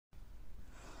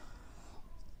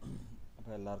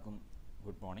അപ്പോൾ എല്ലാവർക്കും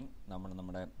good morning.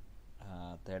 നമ്മുടെ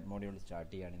തേർഡ് മോഡ്യൂൾ സ്റ്റാർട്ട്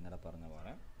ചെയ്യാണ്. ഇന്നലെ പറഞ്ഞ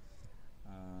പോലെ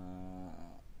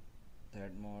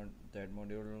തേർഡ്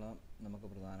മോഡ്യൂളിൽ നമുക്ക്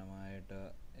പ്രധാനമായിട്ട്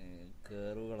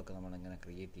കർവുകളൊക്കെ നമ്മളെങ്ങനെ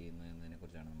ക്രിയേറ്റ് ചെയ്യുന്നു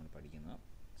എന്നതിനെക്കുറിച്ചാണ് നമ്മൾ പഠിക്കുന്നത്.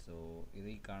 സോ ഇത്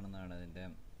ഈ കാണുന്നതാണ് അതിൻ്റെ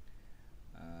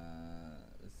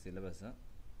സിലബസ്.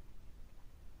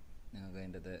 നിങ്ങൾക്ക്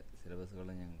അതിൻ്റെ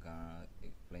സിലബസുകൾ ഞങ്ങൾക്ക്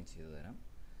എക്സ്പ്ലെയിൻ ചെയ്തു തരാം.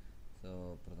 സോ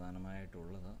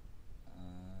പ്രധാനമായിട്ടുള്ളത്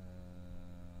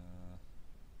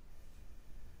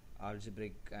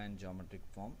ആൾജിബ്രിക് ആൻഡ് ജോമെട്രിക്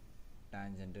ഫോം,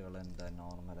 ടാൻജൻറ്റുകൾ എന്താ,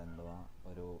 നോർമൽ എന്തുവാ,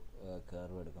 ഒരു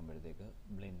കർവ് എടുക്കുമ്പോഴത്തേക്ക്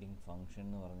ബ്ലെൻഡിങ് ഫംഗ്ഷൻ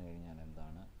എന്ന് പറഞ്ഞു കഴിഞ്ഞാൽ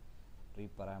എന്താണ്,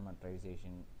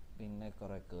 റീപാരാമെട്രൈസേഷൻ, പിന്നെ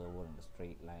കുറേ കർവുകളുണ്ട്,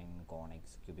 straight line,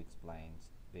 conics, cubic splines,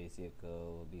 basic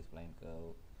curve, B spline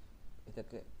curve.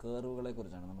 ഇതൊക്കെ കർവുകളെ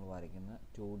കുറിച്ചാണ് നമ്മൾ വരയ്ക്കുന്ന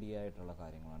 2D ആയിട്ടുള്ള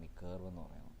കാര്യങ്ങളാണ് ഈ കർവ് എന്ന്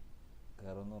പറയുന്നത്.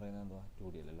 കർവ് എന്ന് പറയുന്നത് എന്തുവാ,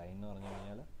 2D അല്ല. ലൈൻ എന്ന് പറഞ്ഞു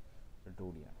കഴിഞ്ഞാൽ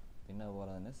 2D ആണ്. പിന്നെ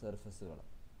അതുപോലെ തന്നെ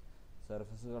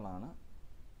സർഫസുകളാണ്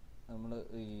നമ്മൾ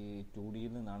ഈ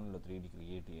 2Dയിൽ നിന്നാണല്ലോ 3D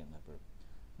ക്രിയേറ്റ് ചെയ്യുന്നത്. എപ്പോഴും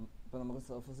ഇപ്പോൾ നമുക്ക്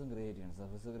സർഫസ് ക്രിയേറ്റ് ചെയ്യണം.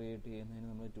 സർഫസ് ക്രിയേറ്റ് ചെയ്യുന്നതിന്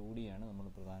നമ്മൾ 2D ആണ് നമ്മൾ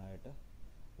പ്രധാനമായിട്ട്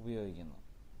ഉപയോഗിക്കുന്നത്,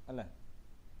 അല്ലേ?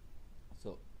 സോ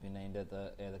പിന്നെ അതിൻ്റെ അകത്ത്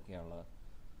ഏതൊക്കെയാണുള്ളത്?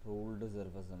 റൂൾഡ്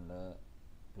സർഫസ് ഉണ്ട്,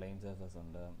 പ്ലെയിൻ സർഫസ്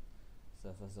ഉണ്ട്,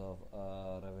 സർഫസ് ഓഫ്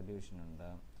റെവല്യൂഷൻ ഉണ്ട്,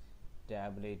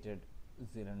 ടാബുലേറ്റഡ്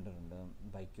സിലിണ്ടർ ഉണ്ട്,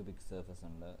 ബൈക്യൂബിക് സർഫസ്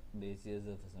ഉണ്ട്, ബേസിയർ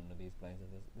സർഫസ് ഉണ്ട്, ബി സ്പ്ലൈൻ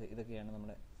സർഫസ്. ഇതൊക്കെയാണ്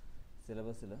നമ്മുടെ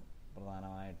സിലബസിൽ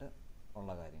പ്രധാനമായിട്ട്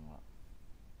ഉള്ള കാര്യങ്ങൾ.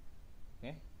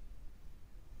 ഓക്കെ,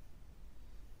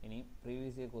 ഇനി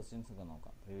പ്രീവിയസ് ഇയർ ക്വസ്റ്റ്യൻസ് ഒക്കെ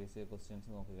നോക്കാം. പ്രീവിയസ് ഇയർ ക്വസ്റ്റ്യൻസ്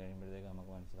നോക്കി കഴിയുമ്പോഴത്തേക്ക്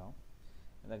നമുക്ക് മനസ്സിലാവും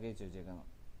ഇതൊക്കെ ചോദിച്ചേക്കുന്നത്.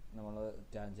 നമ്മൾ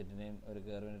ടാൻജൻറ്റിനെയും ഒരു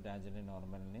കർവിൻ്റെ ടാൻജൻറ്റിനെയും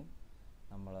നോർമലിനെയും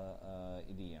നമ്മൾ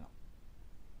ഇത് ചെയ്യണം,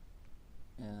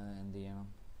 എന്ത് ചെയ്യണം,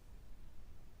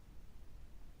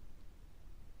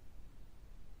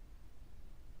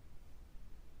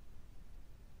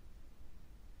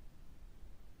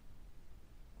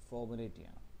 ഫോർമുലേറ്റ്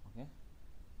ചെയ്യണം. ഓക്കെ,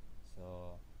 സോ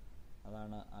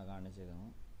അതാണ്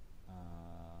കാണിച്ചേക്കുന്നത്.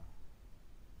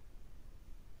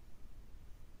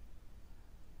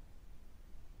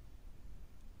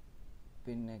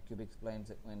 പിന്നെ ക്യൂബിക് സ്പ്ലൈൻ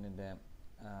സെഗ്മെൻറ്റിൻ്റെ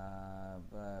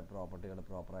പ്രോപ്പർട്ടികൾ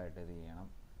പ്രോപ്പറായിട്ട് ഇത് ചെയ്യണം.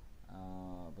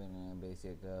 പിന്നെ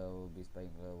basic curve, B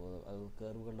spline curve, അത്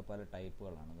കർവുകളുടെ പല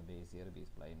ടൈപ്പുകളാണ്. ബേസിയർ, ബി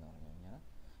സ്പ്ലൈൻ എന്ന് പറഞ്ഞു കഴിഞ്ഞാൽ.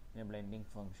 പിന്നെ ബ്ലെൻഡിങ്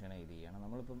ഫംഗ്ഷനെ ഇത് ചെയ്യണം.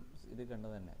 നമ്മളിപ്പം ഇത്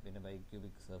കണ്ടത് തന്നെ. പിന്നെ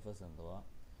ബൈക്യൂബിക് സർഫസ് എന്തുവാ,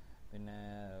 പിന്നെ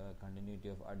continuity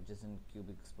of adjacent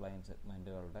cubic spline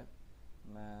സെഗ്മെൻറ്റുകളുടെ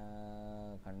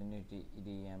continuity ഇത്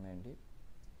ചെയ്യാൻ വേണ്ടി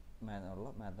ഉള്ള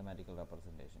മാത്തമാറ്റിക്കൽ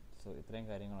റെപ്രസെൻറ്റേഷൻ. സോ ഇത്രയും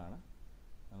കാര്യങ്ങളാണ്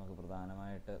നമുക്ക്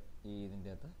പ്രധാനമായിട്ട് ഈ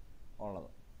ഇതിൻ്റെ അകത്ത് ഉള്ളത്.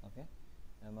 ഓക്കെ,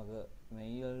 നമുക്ക്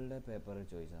മെയിലുടെ പേപ്പറിൽ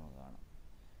ചോദിച്ചത് നമുക്ക് കാണാം.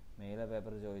 മെയിലെ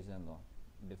പേപ്പറിൽ ചോദിച്ചത് എന്തോ,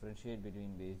 differentiate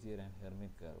between Bezier and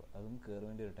hermit curve. അതും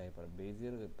കർവിൻ്റെ ഒരു ടൈപ്പാണ്.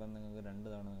 ബേസിയർ ഇപ്പം നിങ്ങൾക്ക് 2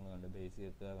 തവണ നിങ്ങൾ കണ്ട്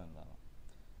ബേസിയർ കർവ് എന്താണ്.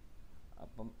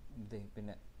 അപ്പം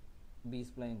പിന്നെ ബി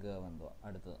സ്പ്ലൈൻ കർവ് എന്തുവാ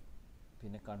അടുത്തത്,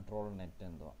 പിന്നെ കൺട്രോൾ നെറ്റ്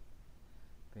എന്തുവാ,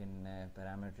 പിന്നെ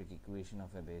parametric equation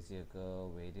of A Bezier curve,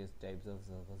 various types of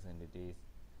surface entities.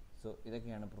 So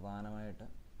ഇതൊക്കെയാണ് പ്രധാനമായിട്ട്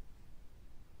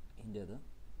ഇതിൻ്റെ അത്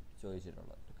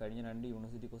ചോദിച്ചിട്ടുള്ളത്. കഴിഞ്ഞ 2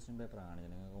 യൂണിവേഴ്സിറ്റി ക്വസ്റ്റ്യൻ പേപ്പറാണ്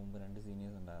കാണിച്ചത്. നിങ്ങൾക്ക് മുമ്പ് 2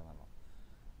 സീനിയേഴ്സ് ഉണ്ടായിരുന്നല്ലോ,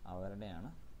 അവരുടെയാണ്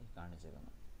ഈ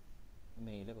കാണിച്ചേക്കുന്നത്.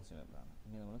 മെയിലെ ക്വസ്റ്റ്യൻ പേപ്പറാണ്.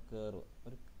 ഇനി നമ്മൾ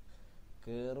ഒരു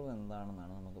കർവ്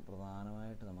എന്താണെന്നാണ് നമുക്ക്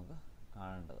പ്രധാനമായിട്ട് നമുക്ക്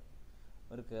കാണേണ്ടത്.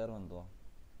 ഒരു കർവ് എന്തുവാ,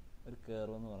 ഒരു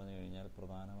കർവ് എന്ന് പറഞ്ഞു കഴിഞ്ഞാൽ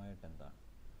പ്രധാനമായിട്ട് എന്താണ്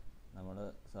നമ്മൾ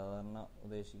സാധാരണ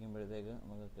ഉദ്ദേശിക്കുമ്പോഴത്തേക്ക്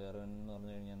നമുക്ക് കർവ് എന്ന്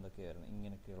പറഞ്ഞു കഴിഞ്ഞാൽ എന്തൊക്കെയായിരുന്നു,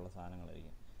 ഇങ്ങനെയൊക്കെയുള്ള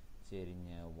സാധനങ്ങളായിരിക്കും.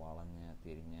 ചെരിഞ്ഞ്, വളഞ്ഞ്,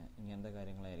 തിരിഞ്ഞ്, ഇങ്ങനത്തെ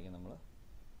കാര്യങ്ങളായിരിക്കും നമ്മൾ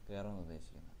കർവ് എന്ന്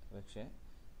ഉദ്ദേശിക്കുന്നത്. പക്ഷേ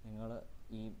നിങ്ങൾ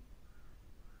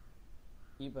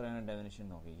ഈ പറയുന്ന ഡെഫിനിഷൻ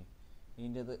നോക്കിക്കേ.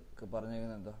 ഇതിൻ്റെ അത്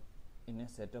പറഞ്ഞേക്കുന്നത് എന്താ, in A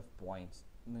set of points.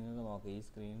 നിങ്ങൾക്ക് നോക്കാം, ഈ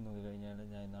സ്ക്രീനിൽ നോക്കിക്കഴിഞ്ഞാൽ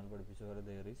ഞാൻ ഇന്നാൾ പഠിപ്പിച്ച പോലെ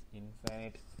ദെയർ ഈസ്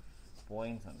ഇൻഫൈനൈറ്റ്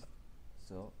പോയിൻറ്റ്സ് ഉണ്ട്.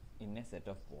 So in a set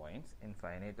of points in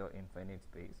finite or infinite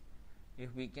space, if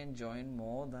we can join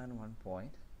more than one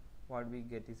point, what we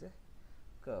get is a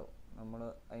curve. നമ്മൾ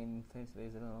ഇൻഫൈനൈറ്റ്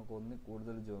സ്പേസിൽ നമുക്ക് ഒന്നിൽ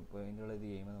കൂടുതൽ പോയിന്റുകൾ ഇത്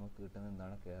ചെയ്യുമ്പോൾ നമുക്ക് കിട്ടുന്ന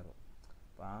എന്താണ്, കർവ്.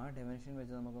 അപ്പോൾ ആ ഡെഫിനിഷൻ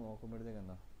വെച്ച് നമുക്ക് നോക്കുമ്പോഴത്തേക്ക്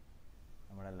എന്താ,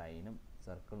 നമ്മുടെ ലൈനും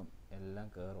സർക്കിളും എല്ലാം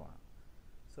കർവാണ്.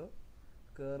 സോ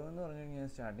കർവ് എന്ന് പറഞ്ഞു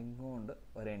കഴിഞ്ഞാൽ സ്റ്റാർട്ടിംഗ് പോയിന്റ്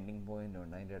ഒരു എൻഡിങ് പോയിന്റും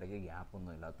ഉണ്ട്, അതിൻ്റെ ഇടയ്ക്ക്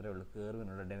ഗ്യാപ്പൊന്നുമില്ല. അത്രയേ ഉള്ളൂ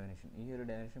കർവിനുള്ള ഡെഫിനിഷൻ. ഈ ഒരു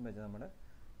ഡെഫിനിഷൻ വെച്ച് നമ്മുടെ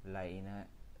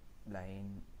ലൈൻ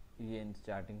ഈ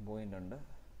സ്റ്റാർട്ടിംഗ് പോയിൻ്റ് ഉണ്ട്,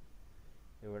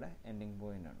 ഇവിടെ എൻഡിങ്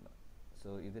പോയിൻ്റ് ഉണ്ട്. സോ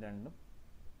ഇത് രണ്ടും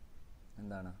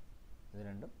എന്താണ്, ഇത്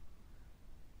രണ്ടും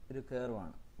ഒരു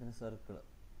കർവാണ്. പിന്നെ സർക്കിൾ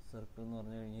എന്ന്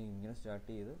പറഞ്ഞു കഴിഞ്ഞാൽ ഇങ്ങനെ സ്റ്റാർട്ട്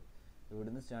ചെയ്ത്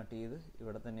ഇവിടുന്ന് സ്റ്റാർട്ട് ചെയ്ത്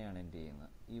ഇവിടെ തന്നെയാണ് എൻഡ്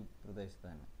ചെയ്യുന്നത്, ഈ പ്രദേശത്ത്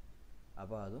തന്നെ.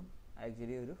 അപ്പോൾ അതും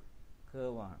ആക്ച്വലി ഒരു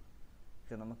കർവാണ്.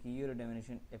 പക്ഷെ നമുക്ക് ഈ ഒരു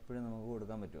ഡെഫിനിഷൻ എപ്പോഴും നമുക്ക്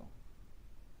കൊടുക്കാൻ പറ്റുമോ?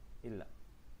 ഇല്ല.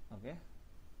 ഓക്കെ,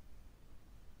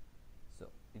 സോ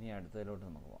ഇനി അടുത്തതിലോട്ട്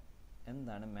നമുക്ക് പോകാം.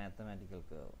 എന്താണ് മാത്തമാറ്റിക്കൽ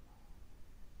കർവ്?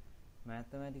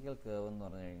 മാത്തമാറ്റിക്കൽ കേർവ് എന്ന്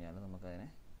പറഞ്ഞു കഴിഞ്ഞാൽ നമുക്കതിനെ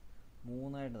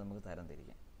മൂന്നായിട്ട് നമുക്ക് തരം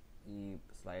തിരിക്കാം. ഈ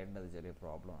സ്ലൈഡിൻ്റെ അത് ചെറിയ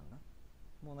പ്രോബ്ലം ഉണ്ട്.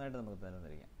 മൂന്നായിട്ട് നമുക്ക് തരം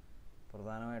തിരിക്കാം.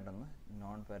 പ്രധാനമായിട്ടൊന്ന്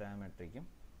നോൺ പാരാമെട്രിക്കും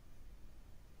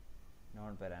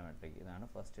നോൺ പാരാമെട്രിക്, ഇതാണ്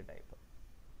ഫസ്റ്റ് ടൈപ്പ്.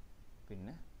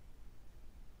 പിന്നെ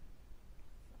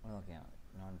നോക്കിയാൽ മതി,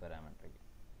 നോൺ പാരാമെട്രിക്.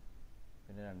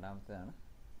 പിന്നെ രണ്ടാമത്തേതാണ്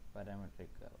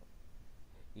പാരാമെട്രിക് കർവ്.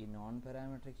 ഈ നോൺ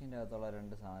പാരാമെട്രിക്കിൻ്റെ അകത്തുള്ള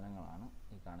രണ്ട് സാധനങ്ങളാണ്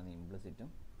ഈ കാണുന്ന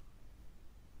ഇംപ്ലിസിറ്റും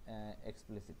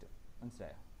എക്സ്പ്ലിസിറ്റും.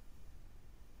 മനസ്സിലായോ?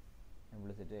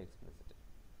 Implicit, explicit.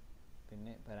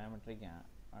 പിന്നെ പാരാമെട്രിക്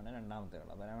ആണ് രണ്ടാമത്തെ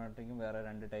ഉള്ളത്. പാരാമെട്രിക്കും വേറെ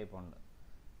രണ്ട് ടൈപ്പ് ഉണ്ട്.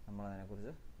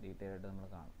 നമ്മളതിനെക്കുറിച്ച് ഡീറ്റെയിൽ ആയിട്ട് നമ്മൾ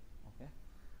കാണും. ഓക്കെ,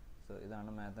 സോ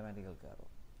ഇതാണ് മാത്തമാറ്റിക്കൽ കർവ്.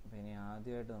 അപ്പോൾ ഇനി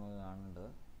ആദ്യമായിട്ട് നമുക്ക്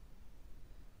കാണേണ്ടത്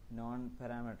നോൺ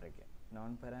പാരാമെട്രിക്.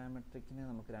 നോൺ പാരാമെട്രിക്കിനെ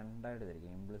നമുക്ക് രണ്ടായിട്ട്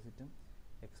തിരിക്കാം, ഇംപ്ലിസിറ്റും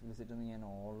എക്സ്പ്ലിസിറ്റും എന്ന് ഞാൻ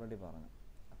ഓൾറെഡി പറഞ്ഞു.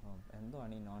 അപ്പം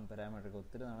എന്തുവാണ് ഈ നോൺ പാരാമെട്രിക്?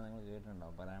 ഒത്തിരി തവണ നിങ്ങൾ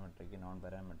കേട്ടിട്ടുണ്ടാവും parametric, non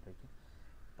parametric.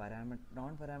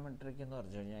 Non parametric എന്ന്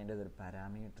പറഞ്ഞു കഴിഞ്ഞാൽ അതിൻ്റെ അതൊരു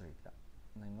പാരാമീറ്റർ ഇല്ല.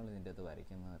 നിങ്ങൾ ഇതിൻ്റെ അകത്ത്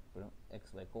വരയ്ക്കുന്നത് എപ്പോഴും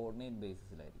എക്സ് വൈ കോർഡിനേറ്റ്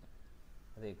ബേസിസിലായിരിക്കും.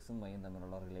 അത് എക്സും വൈയും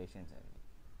തമ്മിലുള്ള റിലേഷൻസ് ആയിരിക്കും.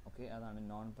 ഓക്കെ, അതാണ്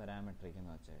നോൺ പാരാമെട്രിക്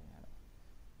എന്ന് വെച്ച് കഴിഞ്ഞാൽ.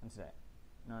 മനസ്സിലായി?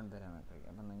 Non parametric.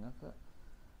 അപ്പം നിങ്ങൾക്ക്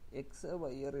എക്സ്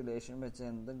വൈ റിലേഷൻ വെച്ച്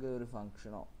എന്തെങ്കിലും ഒരു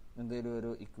ഫംഗ്ഷനോ എന്തെങ്കിലും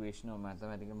ഒരു ഇക്വേഷനോ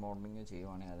മാത്തമാറ്റിക്കൽ മോഡലിങ്ങോ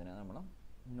ചെയ്യുവാണെങ്കിൽ അതിനെ നമ്മൾ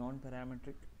നോൺ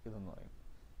പാരാമെട്രിക് ഇതെന്ന് പറയും.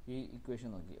 ഈ ഇക്വേഷൻ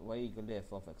നോക്കി, y equal to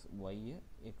F of X. Y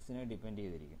എക്സിനെ depend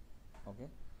ചെയ്തിരിക്കും. ഓക്കെ,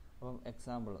 അപ്പം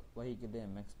example y equal to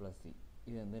M X plus C.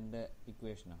 ഇത് എന്തിൻ്റെ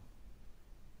ഇക്വേഷനാണ്?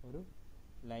 ഒരു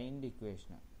ലൈൻ്റെ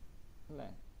ഇക്വേഷനാണ് അല്ലേ?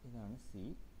 ഇതാണ് സി,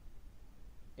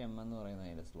 എം എന്ന് പറയുന്നത്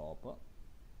അതിൻ്റെ സ്ലോപ്പ്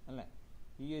അല്ലേ?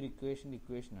 ഈ ഒരു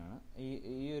ഇക്വേഷനാണ്,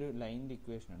 ഈ ഒരു ലൈൻ്റെ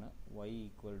ഇക്വേഷനാണ് y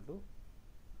equal to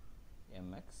M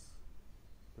X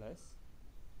plus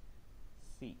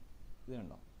C. ഇത്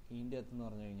കണ്ടോ? ഇതിൻ്റെ അകത്തെന്ന്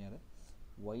പറഞ്ഞു കഴിഞ്ഞാൽ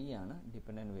y ആണ്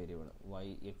ഡിപ്പെൻഡൻറ്റ് വേരിയബിൾ.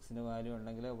 എക്സിന് വാല്യൂ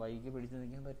ഉണ്ടെങ്കിൽ വൈക്ക് പിടിച്ച്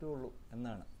നിൽക്കാൻ പറ്റുള്ളൂ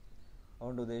എന്നാണ്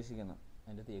അതുകൊണ്ട് ഉദ്ദേശിക്കുന്നത്.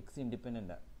 അതിൻ്റെ അകത്ത് എക്സ്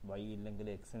ഇൻഡിപെൻഡൻ്റാണ്, വൈ ഇല്ലെങ്കിൽ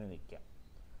എക്സിന് നിൽക്കാം.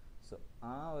 സോ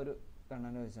ആ ഒരു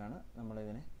കണ്ണനെ വെച്ചാണ്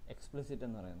നമ്മളിതിനെ എക്സ്പ്ലിസിറ്റ്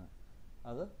എന്ന് പറയുന്നത്.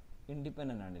 അത്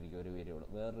ഇൻഡിപെൻഡൻ്റ് ആണിരിക്കും ഒരു വേരിയബിൾ,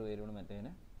 വേറൊരു വേരിയബിൾ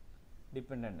മറ്റേതിന്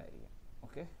ഡിപ്പെൻഡൻ്റ് ആയിരിക്കും.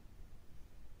 ഓക്കെ,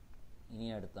 ഇനി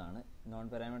അടുത്താണ് നോൺ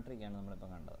പാരാമെട്രിക്കാണ്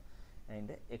നമ്മളിപ്പോൾ കണ്ടത്,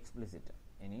 അതിൻ്റെ എക്സ്പ്ലിസിറ്റ്.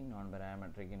 ഇനി നോൺ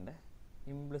പാരാമെട്രിക്കിൻ്റെ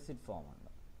ഇംപ്ലിസിറ്റ് ഫോം ഉണ്ട്.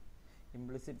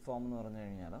 ഇംപ്ലിസിറ്റ് ഫോം എന്ന് പറഞ്ഞു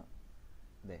കഴിഞ്ഞാൽ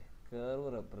ഇതേ കേർവ്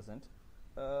റെപ്രസെൻറ്റ്,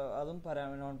 അതും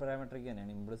നോൺ പാരാമെട്രിക്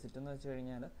തന്നെയാണ്. ഇംപ്ലിസിറ്റ് എന്ന് വെച്ച്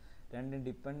കഴിഞ്ഞാൽ രണ്ടും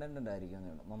ഡിപ്പെൻഡൻ്റ് ആയിരിക്കും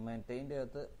എന്നുള്ളൂ. മൊമെൻറ്റൈൻ്റെ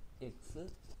അകത്ത് X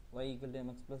Y equal to M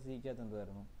X plus സിക്കകത്ത്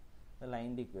എന്തായിരുന്നു?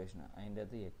 ലൈൻ്റെ ഇക്വേഷനാണ്. അതിൻ്റെ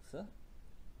അകത്ത് എക്സ്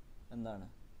എന്താണ്?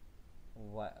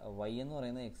 വൈ എന്ന്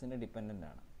പറയുന്നത് എക്സിൻ്റെ ഡിപ്പെൻഡൻ്റ്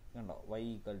ആണ്. കണ്ടോ? Y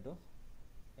equal to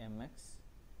M X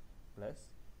plus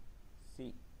C.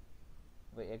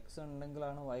 അപ്പോൾ എക്സ്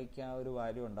ഉണ്ടെങ്കിലാണ് വൈക്ക് ആ ഒരു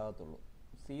വാല്യൂ ഉണ്ടാകത്തുള്ളൂ.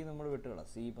 സി നമ്മൾ വിട്ടുകളാം.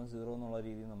 സി ഇപ്പം 0 എന്നുള്ള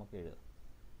രീതിയിൽ നമുക്ക് എഴുതാം.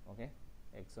 ഓക്കെ,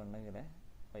 എക്സ് ഉണ്ടെങ്കിൽ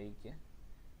വൈക്ക്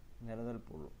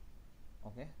നിലനിൽപ്പുള്ളൂ.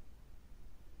 ഓക്കെ,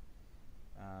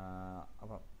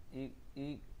 അപ്പം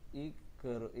ഈ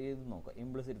ഇത് നോക്കാം,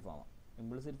 ഇംപ്ലിസിറ്റ് ഫോം.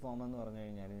 ഇംപ്ലിസിറ്റ് ഫോം എന്ന് പറഞ്ഞു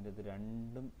കഴിഞ്ഞാൽ ഇതിൻ്റെ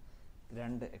അത്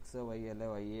രണ്ട് എക്സ് വൈ അല്ലെ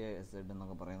വൈ എ സെഡ്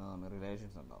എന്നൊക്കെ പറയുന്നത് നമ്മൾ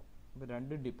റിലേഷൻസ് ഉണ്ടാവും. അപ്പോൾ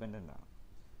രണ്ടും ഡിപ്പെൻഡൻ്റ് ആണ്.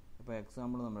 ഇപ്പോൾ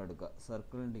എക്സാമ്പിൾ നമ്മൾ എടുക്കുക,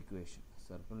 സർക്കിളിൻ്റെ ഇക്വേഷൻ.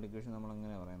 സർക്കിളിൻ്റെ ഇക്വേഷൻ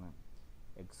നമ്മളെങ്ങനെയാണ് പറയുന്നത്?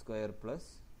 X square plus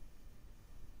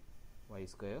Y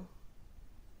square.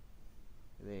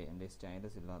 ഇത് എൻ്റെ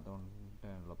സ്റ്റൈലസ്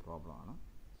ഇല്ലാത്തതുകൊണ്ടുള്ള പ്രോബ്ലമാണ്.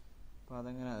 അപ്പോൾ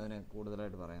അതെങ്ങനെ അതിനെ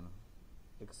കൂടുതലായിട്ട് പറയുന്നത്?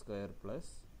 X square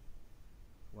plus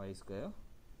Y square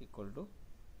equal to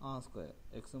R square.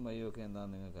 എക്സും വൈയും ഒക്കെ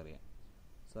എന്താണെന്ന് നിങ്ങൾക്കറിയാം.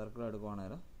 സർക്കിൾ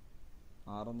എടുക്കുവാണെങ്കിൽ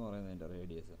ആറെന്ന് പറയുന്നത് അതിൻ്റെ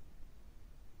റേഡിയസ്,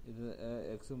 ഇത്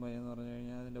എക്സും വൈ എന്ന് പറഞ്ഞു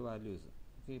കഴിഞ്ഞാൽ അതിൻ്റെ വാല്യൂസ്.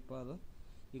 ഓക്കെ, ഇപ്പോൾ അത്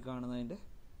ഈ കാണുന്നതിൻ്റെ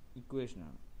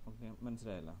ഇക്വേഷനാണ്. ഓക്കെ,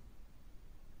 മനസ്സിലായല്ലോ?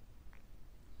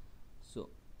 സോ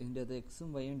ഇതിൻ്റെ അകത്ത് എക്സും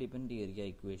വൈയും ഡിപ്പെൻഡ് ചെയ്തിരിക്കുക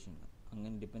ഇക്വേഷനിൽ.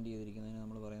 അങ്ങനെ ഡിപ്പെൻഡ് ചെയ്തിരിക്കുന്നതിന്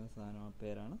നമ്മൾ പറയുന്ന സാധനം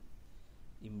പേരാണ്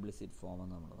ഇംപ്ലിസിറ്റ് ഫോം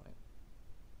എന്ന് നമ്മൾ പറയും.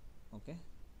 ഓക്കെ,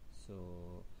 സോ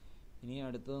ഇനി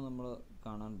അടുത്തത് നമ്മൾ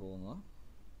കാണാൻ പോകുന്നത്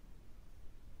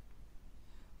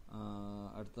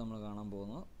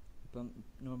ഇപ്പം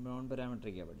നോൺ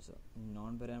പാരാമെട്രിക്കാണ് പഠിച്ചത്.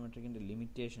 നോൺ പാരാമെട്രിക്കിൻ്റെ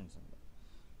ലിമിറ്റേഷൻസ് ഉണ്ട്.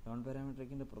 നോൺ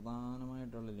പാരാമെട്രിക്കിൻ്റെ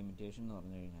പ്രധാനമായിട്ടുള്ള ലിമിറ്റേഷൻ എന്ന്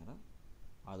പറഞ്ഞു കഴിഞ്ഞാൽ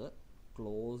അത്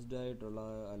ക്ലോസ്ഡ് ആയിട്ടുള്ള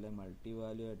അല്ലെ മൾട്ടി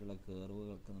വാല്യൂ ആയിട്ടുള്ള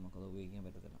കേർവുകൾക്ക് നമുക്കത് ഉപയോഗിക്കാൻ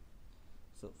പറ്റത്തില്ല.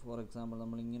 സോ ഫോർ എക്സാമ്പിൾ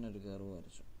നമ്മളിങ്ങനെ ഒരു കേർവ്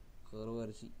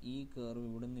വരച്ച് ഈ കേർവ്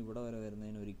ഇവിടുന്ന് ഇവിടെ വരെ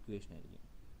വരുന്നതിന് ഒരു ഇക്വേഷൻ ആയിരിക്കും,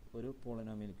 ഒരു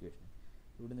പോളിനോമിയൽ ഇക്വേഷൻ.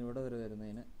 ഇവിടുന്ന് ഇവിടെ വരെ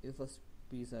വരുന്നതിന് ഇത് ഫസ്റ്റ്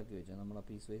പീസാക്കി വെച്ചാൽ നമ്മൾ ആ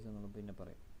പീസ് വൈസ് നമ്മൾ പിന്നെ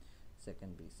പറയും.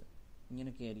 സെക്കൻഡ് പീസ്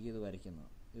ഇങ്ങനെയൊക്കെ ആയിരിക്കും ഇത് വരയ്ക്കുന്നത്.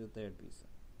 ഇത് തേർഡ് പീസ്.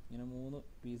 ഇങ്ങനെ 3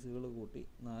 പീസുകൾ കൂട്ടി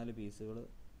 4 പീസുകൾ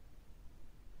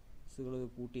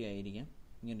കൂട്ടിയായിരിക്കാം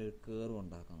ഇങ്ങനെ ഒരു കേർവ്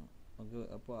ഉണ്ടാക്കുന്നത്. നമുക്ക്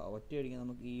അപ്പോൾ ഒറ്റയടിക്കാൻ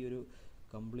നമുക്ക് ഈ ഒരു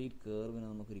കംപ്ലീറ്റ് കേർവിന്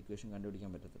നമുക്കൊരു ഇക്വേഷൻ കണ്ടുപിടിക്കാൻ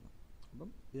പറ്റത്തില്ല. അപ്പം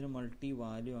ഇതിന് മൾട്ടി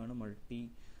വാല്യൂ ആണ്, മൾട്ടി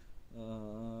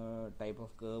ടൈപ്പ്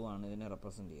ഓഫ് കേവ് ആണ് ഇതിനെ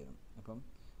റെപ്രസെൻ്റ് ചെയ്യുന്നത്. അപ്പം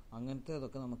അങ്ങനത്തെ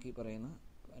അതൊക്കെ നമുക്ക് ഈ പറയുന്ന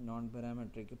നോൺ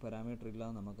പാരാമെട്രിക് പാരാമീറ്റർ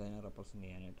ഇല്ലാതെ നമുക്കതിനെ റെപ്രസെൻ്റ്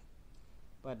ചെയ്യാനായിട്ട്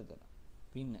പറ്റത്തില്ല.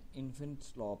 പിന്നെ ഇൻഫിനിറ്റ്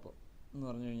സ്ലോപ്പ് എന്ന്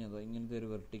പറഞ്ഞു കഴിഞ്ഞാൽ ഇങ്ങനത്തെ ഒരു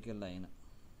വെർട്ടിക്കൽ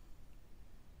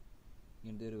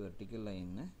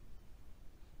ലൈന്,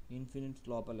 ഇൻഫിനിറ്റ്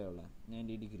സ്ലോപ്പല്ലേ ഉള്ളത്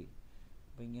 90 ഡിഗ്രി.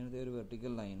 അപ്പോൾ ഇങ്ങനത്തെ ഒരു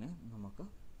വെർട്ടിക്കൽ ലൈന് നമുക്ക്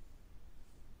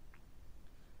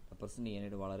റെപ്രസെൻ്റ്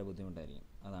ചെയ്യാനായിട്ട് വളരെ ബുദ്ധിമുട്ടായിരിക്കും.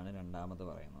 അതാണ് രണ്ടാമത്തെ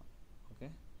പറയുന്നത്. ഓക്കെ,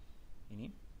 ഇനി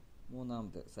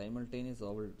മൂന്നാമത്തെ സൈമൾട്ടേനിയസ്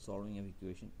സോൾവിങ് ഓഫ്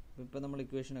ഇക്വേഷൻ. ഇപ്പം നമ്മൾ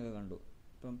ഇക്വേഷനൊക്കെ കണ്ടു.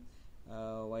 ഇപ്പം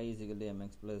y =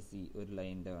 mx + c ഒരു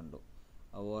ലൈനിൻ്റെ കണ്ടു.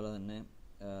 അതുപോലെ തന്നെ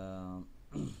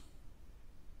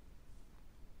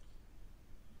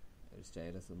ഒരു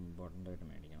സ്റ്റൈലസ് ഇമ്പോർട്ടൻ്റ് ആയിട്ട്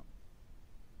മേടിക്കണം.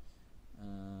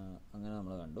 അങ്ങനെ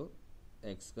നമ്മൾ കണ്ടു.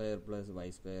 x² + y²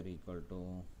 =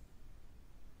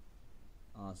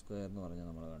 r² എന്ന് പറഞ്ഞ്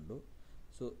നമ്മൾ കണ്ടു.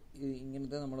 സോ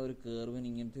ഇങ്ങനത്തെ നമ്മളൊരു കേർവിന്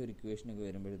ഇങ്ങനത്തെ ഒരു ഇക്വേഷനൊക്കെ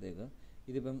വരുമ്പോഴത്തേക്ക്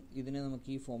ഇതിപ്പം ഇതിനെ നമുക്ക്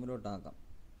ഈ ഫോമിലോട്ടാക്കാം.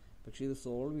 പക്ഷേ ഇത്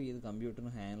സോൾവ് ചെയ്ത്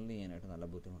കമ്പ്യൂട്ടറിന് ഹാൻഡിൽ ചെയ്യാനായിട്ട് നല്ല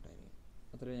ബുദ്ധിമുട്ടായിരിക്കും.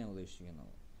 അത്രയും ഞാൻ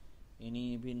ഉദ്ദേശിക്കുന്നത്. ഇനി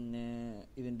പിന്നെ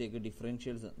ഇതിൻ്റെയൊക്കെ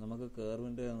ഡിഫറൻഷ്യൽസ് നമുക്ക്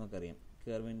നമുക്കറിയാം.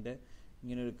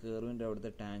 ഇങ്ങനെ ഒരു കേർവിൻ്റെ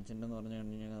അവിടുത്തെ ടാൻജൻ്റ് എന്ന് പറഞ്ഞു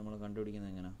കഴിഞ്ഞാൽ നമ്മൾ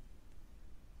കണ്ടുപിടിക്കുന്നത് എങ്ങനെയാണ്?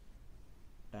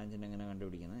 ടാൻജൻ്റ് എങ്ങനെ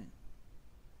കണ്ടുപിടിക്കുന്നത്?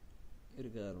 ഒരു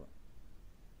കേർവ്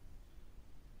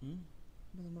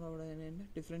അപ്പോൾ നമ്മളവിടെ അതിനെ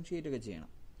ഡിഫറൻഷ്യേറ്റ് ഒക്കെ ചെയ്യണം.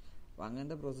 അപ്പോൾ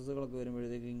അങ്ങനത്തെ പ്രോസസ്സുകളൊക്കെ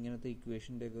വരുമ്പോഴത്തേക്ക് ഇങ്ങനത്തെ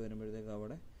ഇക്വേഷൻ്റെ ഒക്കെ വരുമ്പോഴത്തേക്ക്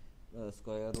അവിടെ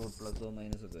സ്ക്വയർ റൂട്ട് പ്ലസോ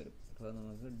മൈനസോ ഒക്കെ വരും. അപ്പോൾ അത്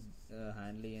നമുക്ക്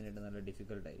ഹാൻഡിൽ ചെയ്യാനായിട്ട് നല്ല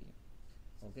ഡിഫിക്കൽട്ടായിരിക്കും.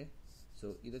 ഓക്കെ, സോ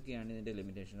ഇതൊക്കെയാണ് ഇതിൻ്റെ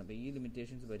ലിമിറ്റേഷൻ. അപ്പോൾ ഈ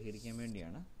ലിമിറ്റേഷൻസ് പരിഹരിക്കാൻ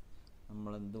വേണ്ടിയാണ്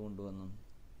നമ്മൾ എന്ത് കൊണ്ടുവന്നു?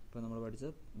 ഇപ്പോൾ നമ്മൾ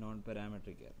പഠിച്ചത് നോൺ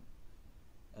പാരാമെട്രിക് ആയിരുന്നു.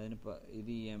 അതിന്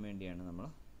ഇത് ചെയ്യാൻ വേണ്ടിയാണ് നമ്മൾ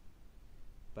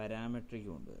പാരാമെട്രിക്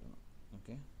കൊണ്ടുവരുന്നത്.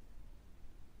 ഓക്കെ,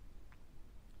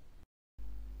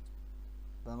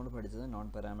 അപ്പോൾ നമ്മൾ പഠിച്ചത് നോൺ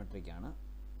പാരാമെട്രിക് ആണ്.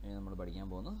 ഇനി നമ്മൾ പഠിക്കാൻ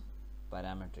പോകുന്നത്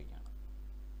പാരാമെട്രിക് ആണ്.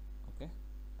 ഓക്കെ,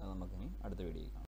 അത് നമുക്കിനി അടുത്ത വീഡിയോയിൽ കാണാം.